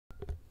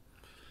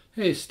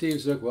Hey, Steve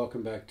Zook,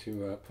 welcome back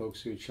to Folks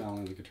Who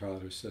Challenge the Guitar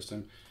Ladder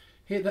System.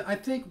 Hey, I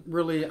think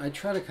really I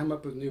try to come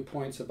up with new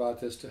points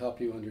about this to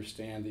help you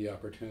understand the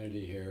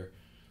opportunity here.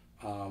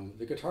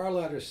 The Guitar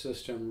Ladder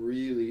System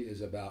really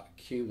is about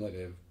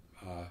cumulative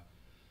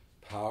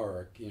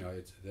power. You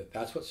know,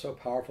 that's what's so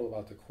powerful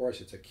about the course.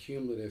 It's a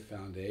cumulative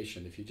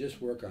foundation. If you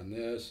just work on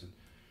this and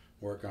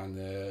work on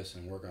this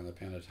and work on the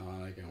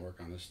pentatonic and work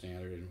on the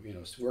standard, and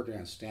working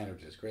on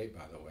standards is great,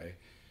 by the way.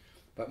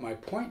 But my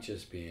point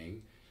just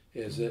being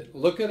is that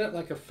look at it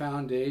like a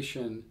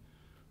foundation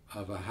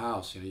of a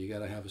house. You got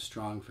to have a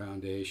strong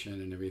foundation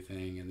and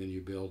everything, and then you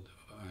build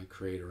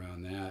create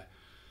around that.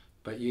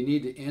 But you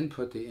need to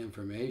input the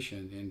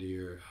information into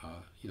your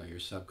your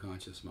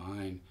subconscious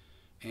mind.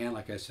 And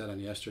like I said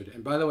on yesterday,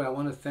 and by the way, I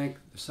want to thank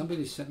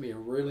somebody sent me a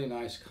really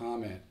nice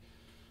comment.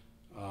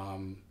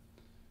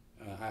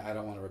 I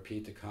don't want to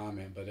repeat the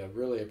comment, but I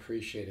really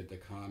appreciated the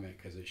comment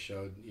because it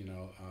showed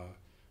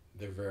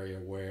they're very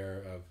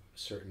aware of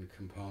certain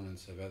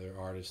components of other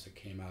artists that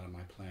came out of my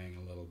playing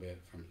a little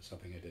bit from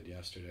something I did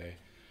yesterday.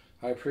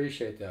 I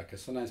appreciate that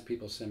because sometimes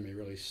people send me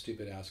really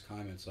stupid ass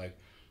comments like,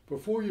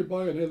 before you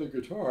buy another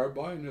guitar,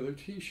 buy another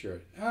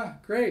t-shirt. Ah,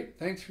 great,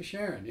 thanks for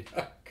sharing.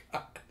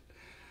 God.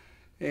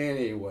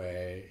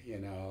 Anyway,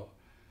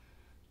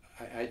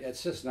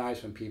 it's just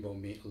nice when people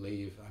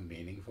leave a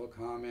meaningful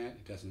comment.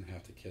 It doesn't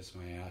have to kiss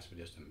my ass, but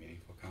just a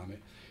meaningful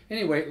comment.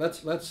 Anyway,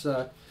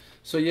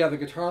 so yeah, the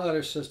Guitar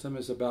Ladder System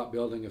is about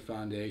building a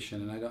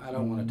foundation, and I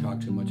don't want to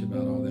talk too much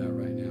about all that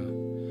right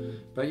now.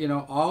 But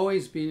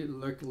always be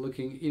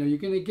looking. You're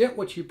going to get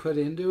what you put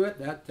into it.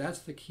 That's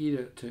the key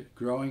to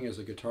growing as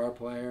a guitar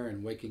player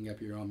and waking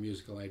up your own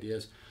musical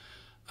ideas.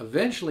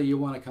 Eventually, you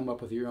want to come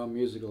up with your own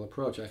musical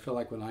approach. I feel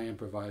like when I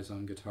improvise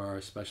on guitar,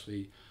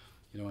 especially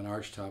an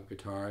archtop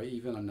guitar,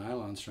 even a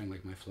nylon string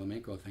like my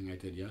flamenco thing I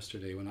did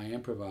yesterday, when I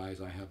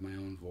improvise, I have my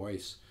own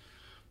voice.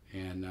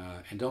 And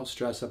don't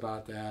stress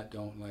about that.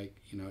 Don't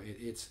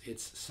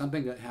it's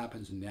something that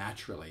happens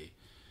naturally,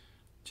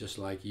 just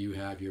like you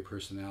have your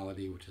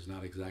personality, which is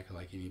not exactly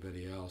like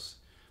anybody else.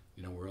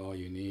 We're all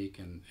unique,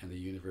 and the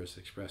universe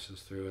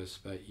expresses through us.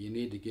 But you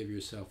need to give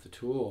yourself the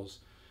tools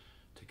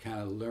to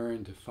kind of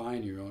learn to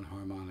find your own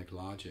harmonic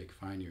logic,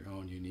 find your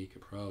own unique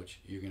approach.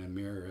 You're going to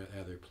mirror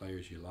other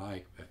players you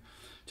like, but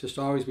just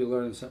always be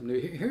learning something new.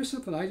 Here's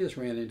something I just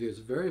ran into. It's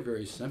very,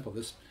 very simple.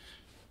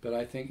 But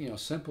I think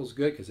simple's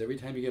good because every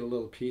time you get a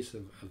little piece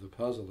of the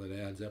puzzle, it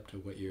adds up to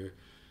what your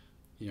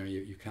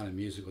kind of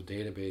musical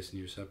database in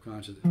your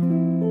subconscious.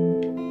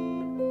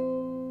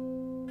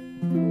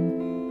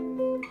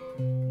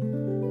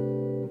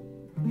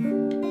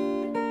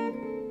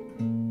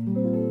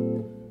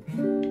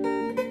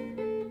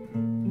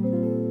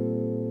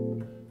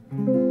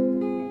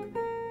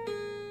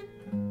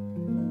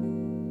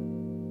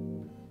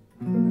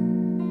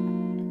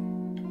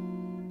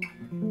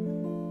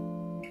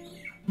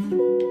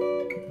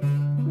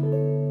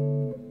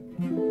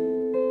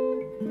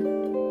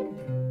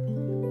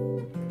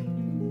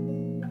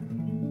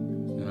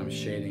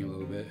 Shading a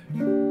little bit.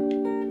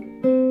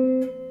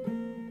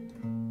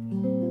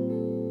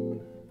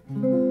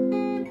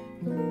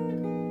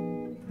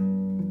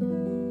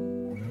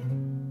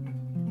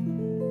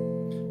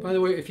 By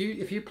the way, if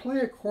you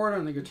play a chord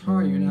on the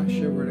guitar, you're not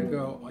sure where to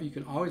go, you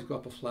can always go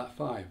up a flat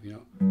 5,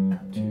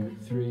 2,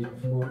 3,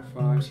 4,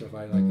 5. So if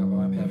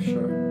I'm F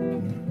sharp,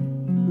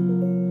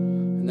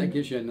 and that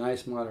gives you a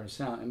nice modern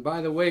sound. And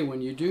by the way,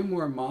 when you do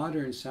more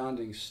modern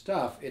sounding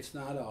stuff, it's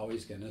not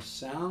always going to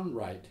sound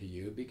right to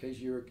you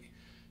because you're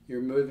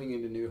moving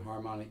into new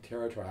harmonic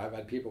territory. I've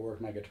had people work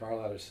my Guitar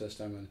Ladder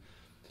System, and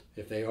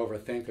if they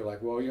overthink, they're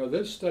like, well,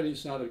 this study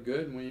sounded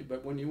good,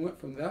 but when you went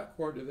from that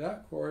chord to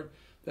that chord,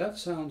 that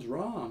sounds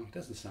wrong. It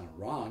doesn't sound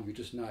wrong.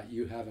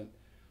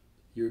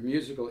 Your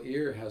musical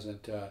ear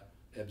hasn't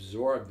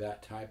absorbed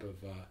that type of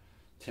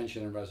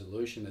tension and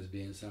resolution as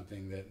being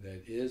something that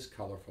is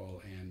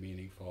colorful and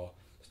meaningful.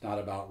 It's not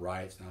about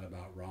right, it's not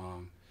about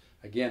wrong.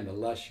 Again, the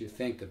less you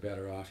think, the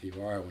better off you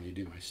are when you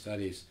do my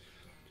studies.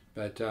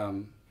 But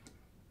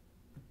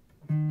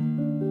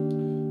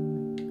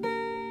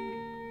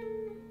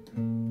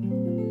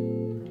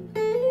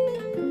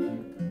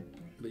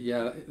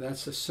yeah,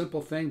 that's a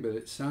simple thing, but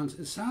it sounds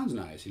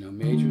nice.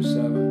 Major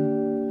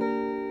 7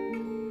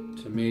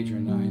 to major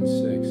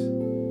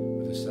 9/6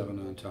 with a 7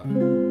 on top.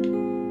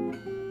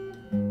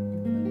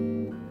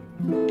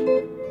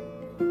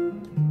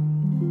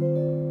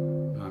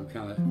 I'm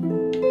kind of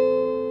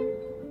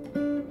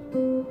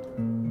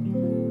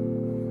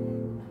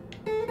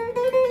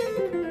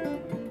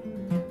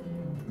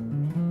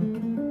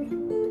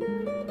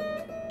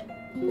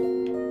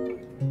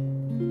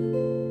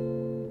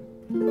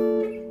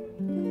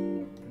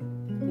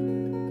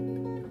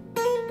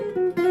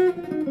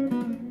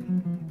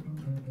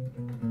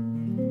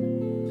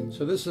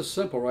so this is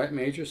simple, right?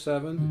 Major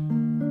 7.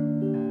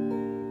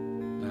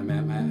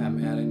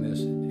 I'm adding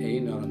this A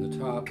note on the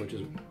top, which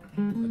is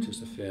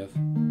just a 5th.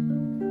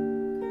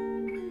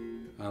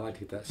 I like to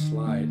get that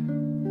slide.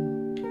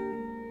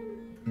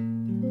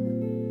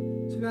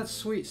 See, that's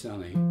sweet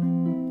sounding.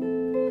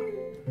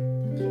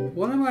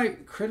 one of my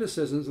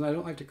criticisms, and I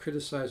don't like to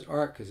criticize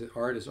art because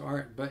art is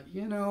art, but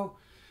you know,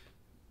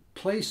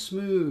 play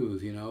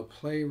smooth, you know,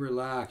 play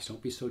relaxed.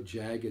 Don't be so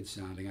jagged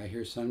sounding. I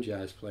hear some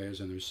jazz players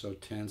and they're so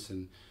tense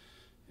and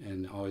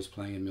always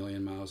playing a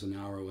million miles an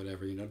hour or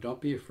whatever. You know,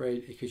 don't be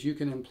afraid, because you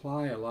can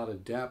imply a lot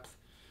of depth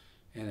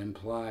and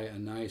imply a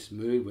nice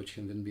mood, which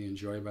can then be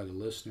enjoyed by the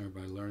listener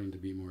by learning to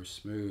be more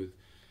smooth.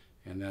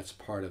 And that's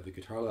part of the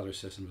guitar ladder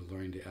system, is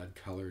learning to add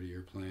color to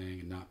your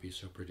playing and not be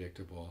so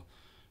predictable,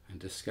 and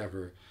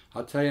discover.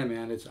 I'll tell you,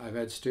 man, I've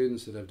had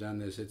students that have done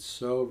this. It's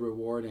so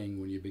rewarding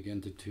when you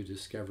begin to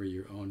discover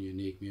your own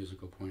unique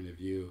musical point of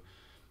view,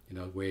 you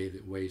know,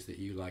 ways that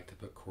you like to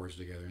put chords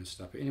together and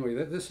stuff. But anyway,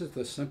 this is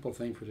the simple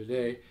thing for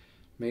today.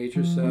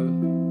 Major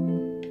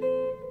 7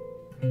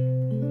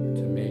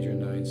 to major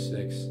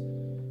 9/6,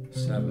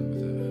 7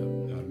 with a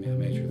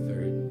major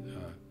third.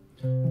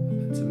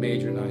 It's a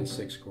major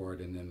 9/6 chord,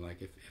 and then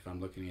like if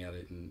I'm looking at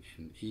it in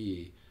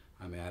E,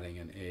 I'm adding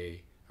an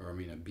A, or I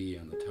mean a B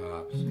on the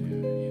top, so, you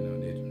know,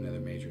 another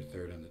major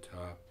third on the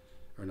top,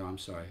 or no, I'm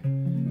sorry,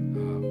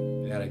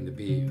 adding the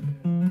B,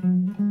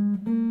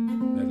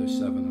 another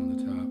 7 on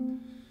the top.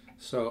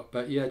 So,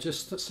 but yeah,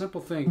 just a simple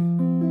thing.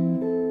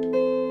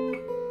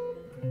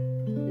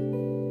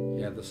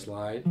 Yeah, the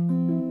slide.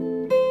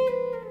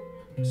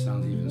 It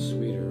sounds even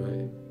sweeter,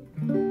 right?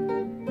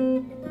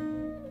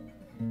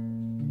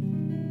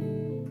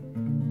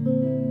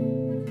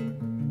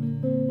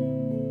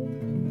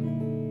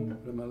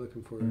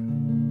 For.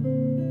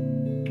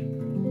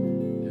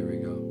 There we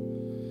go.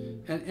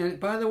 And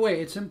by the way,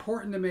 it's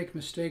important to make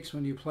mistakes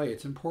when you play.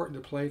 It's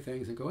important to play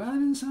things and go, that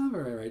didn't sound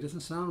very right. It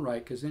doesn't sound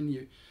right, because then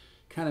you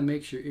kind of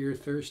makes your ear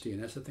thirsty.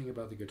 And that's the thing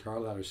about the guitar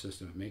ladder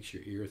system. It makes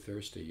your ear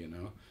thirsty, you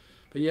know.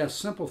 But yeah,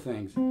 simple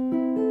things to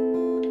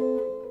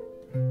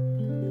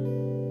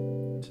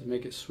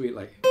make it sweet,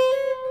 like.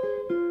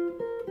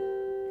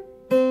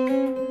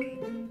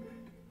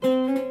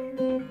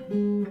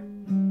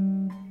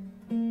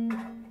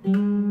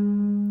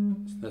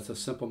 That's a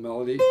simple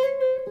melody.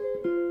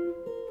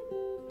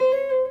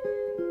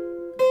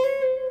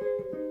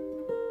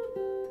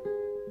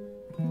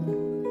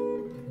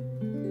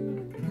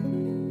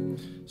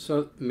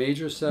 So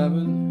major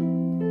 7,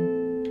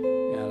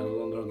 add a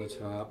little note on the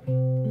top.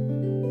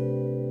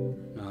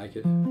 I like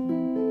it.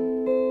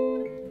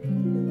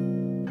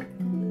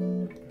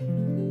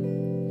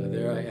 Now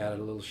there I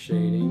added a little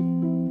shading.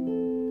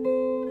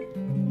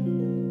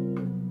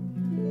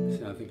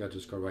 See, I think I'll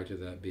just go right to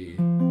that B.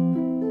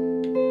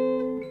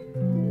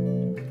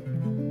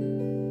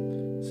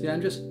 See,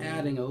 I'm just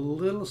adding a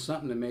little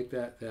something to make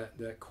that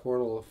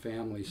chordal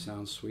family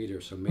sound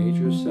sweeter. So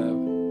major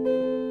 7.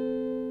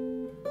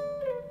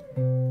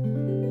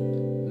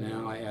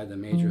 Now I add the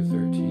major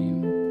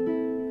 13,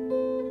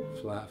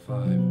 flat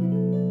 5.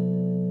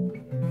 And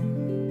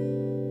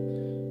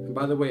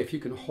by the way, if you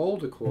can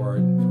hold a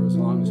chord for as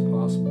long as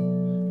possible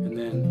and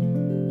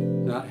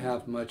then not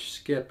have much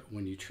skip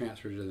when you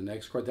transfer to the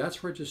next chord,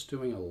 that's where just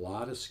doing a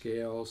lot of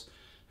scales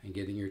and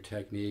getting your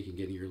technique and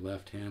getting your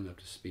left hand up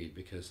to speed,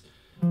 because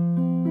now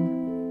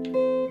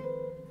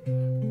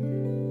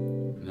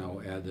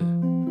we'll add the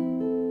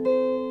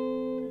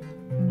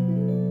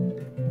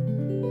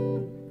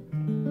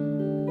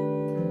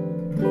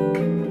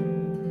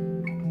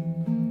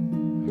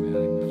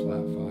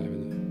flat 5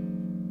 in there.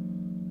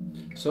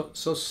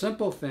 So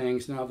simple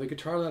things. Now the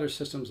guitar ladder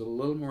system is a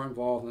little more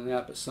involved than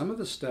that, but some of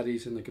the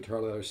studies in the guitar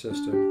ladder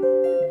system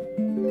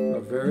are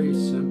very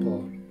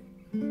simple.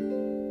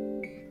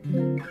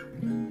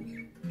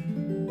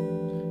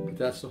 But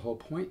that's the whole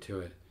point to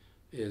it,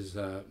 is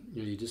you know,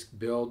 you just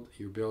build,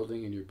 you're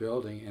building and you're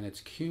building, and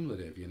it's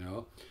cumulative, you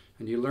know.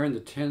 And you learn the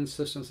 10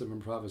 systems of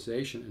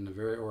improvisation in a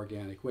very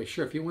organic way.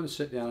 Sure, if you want to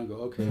sit down and go,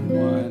 okay,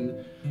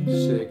 1,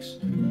 6,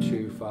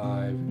 2,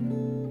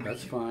 5,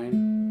 that's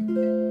fine.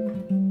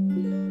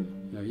 You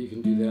know, you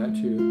can do that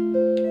too.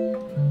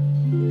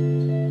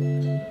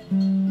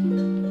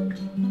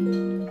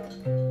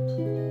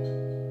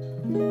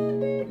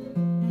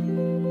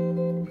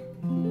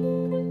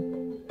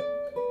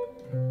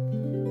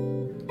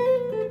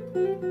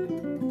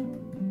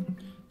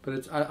 But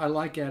it's, I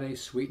like adding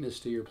sweetness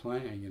to your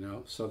playing, you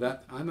know. So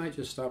that I might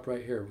just stop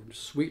right here.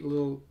 Sweet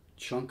little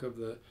chunk of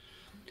the.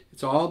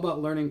 It's all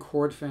about learning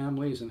chord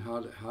families and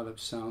how to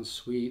sound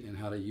sweet and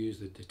how to use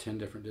the 10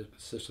 different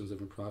systems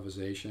of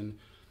improvisation.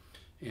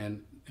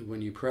 And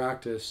when you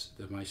practice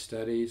my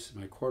studies,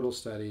 my chordal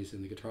studies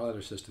in the guitar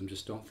ladder system,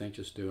 just don't think,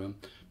 just do them.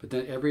 But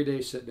then every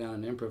day sit down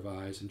and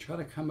improvise and try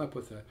to come up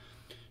with a.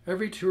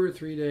 Every 2 or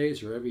 3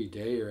 days, or every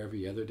day, or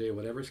every other day,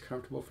 whatever's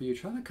comfortable for you,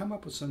 try to come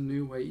up with some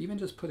new way, even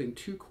just putting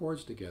 2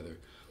 chords together.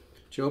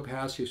 Joe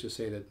Pass used to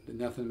say that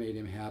nothing made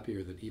him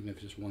happier than even if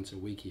just once a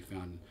week he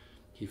found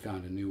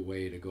a new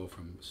way to go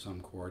from some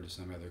chord to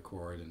some other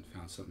chord and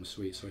found something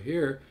sweet. So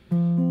here,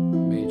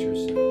 major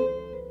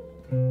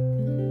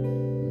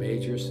 7.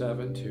 Major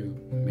 7 to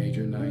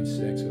major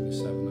 9/6 with a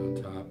 7 on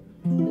top.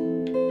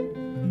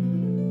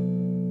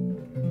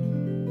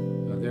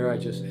 Now there I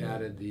just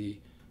added the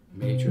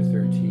major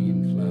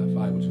 13 flat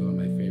 5, which is one of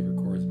my favorite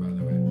chords, by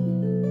the way.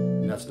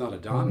 And that's not a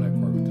dominant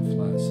chord with the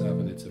flat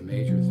 7, it's a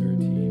major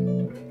 13.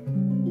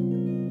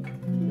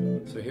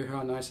 So hear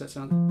how nice that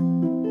sounds?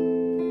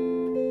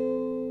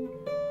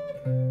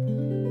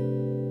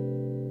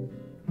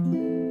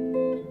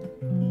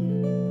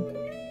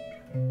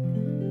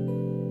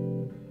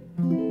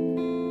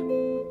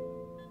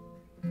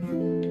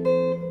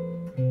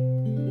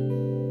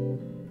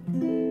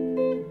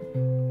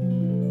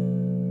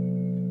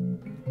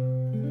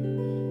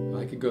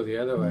 I could go the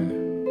other way.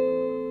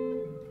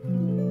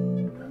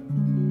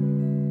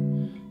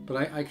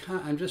 But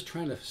I'm just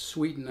trying to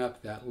sweeten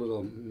up that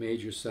little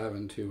major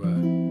 7 to a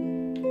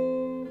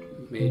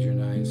major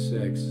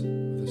 9/6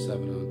 with a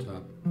 7 on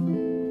top.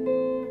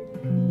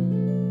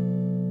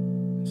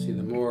 See,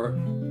 the more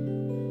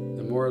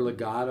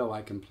legato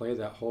I can play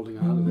that, holding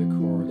on to the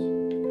chords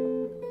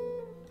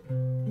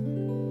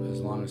as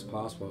long as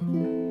possible,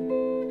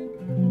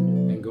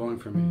 and going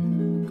from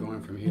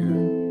here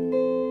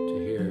to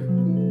here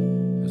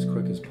as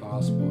quick as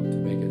possible to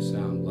make it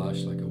sound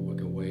lush like a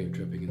wave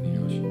dripping in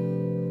the ocean.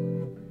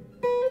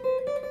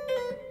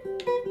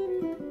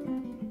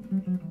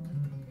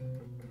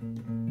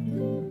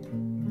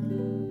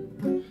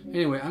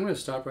 Anyway, I'm going to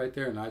stop right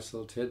there. A nice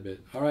little tidbit.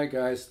 All right,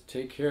 guys,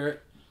 take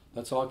care.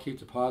 Let's all keep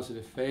the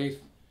positive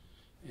faith.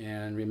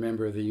 And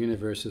remember, the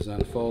universe is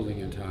unfolding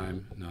in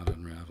time, not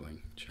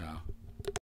unraveling. Ciao.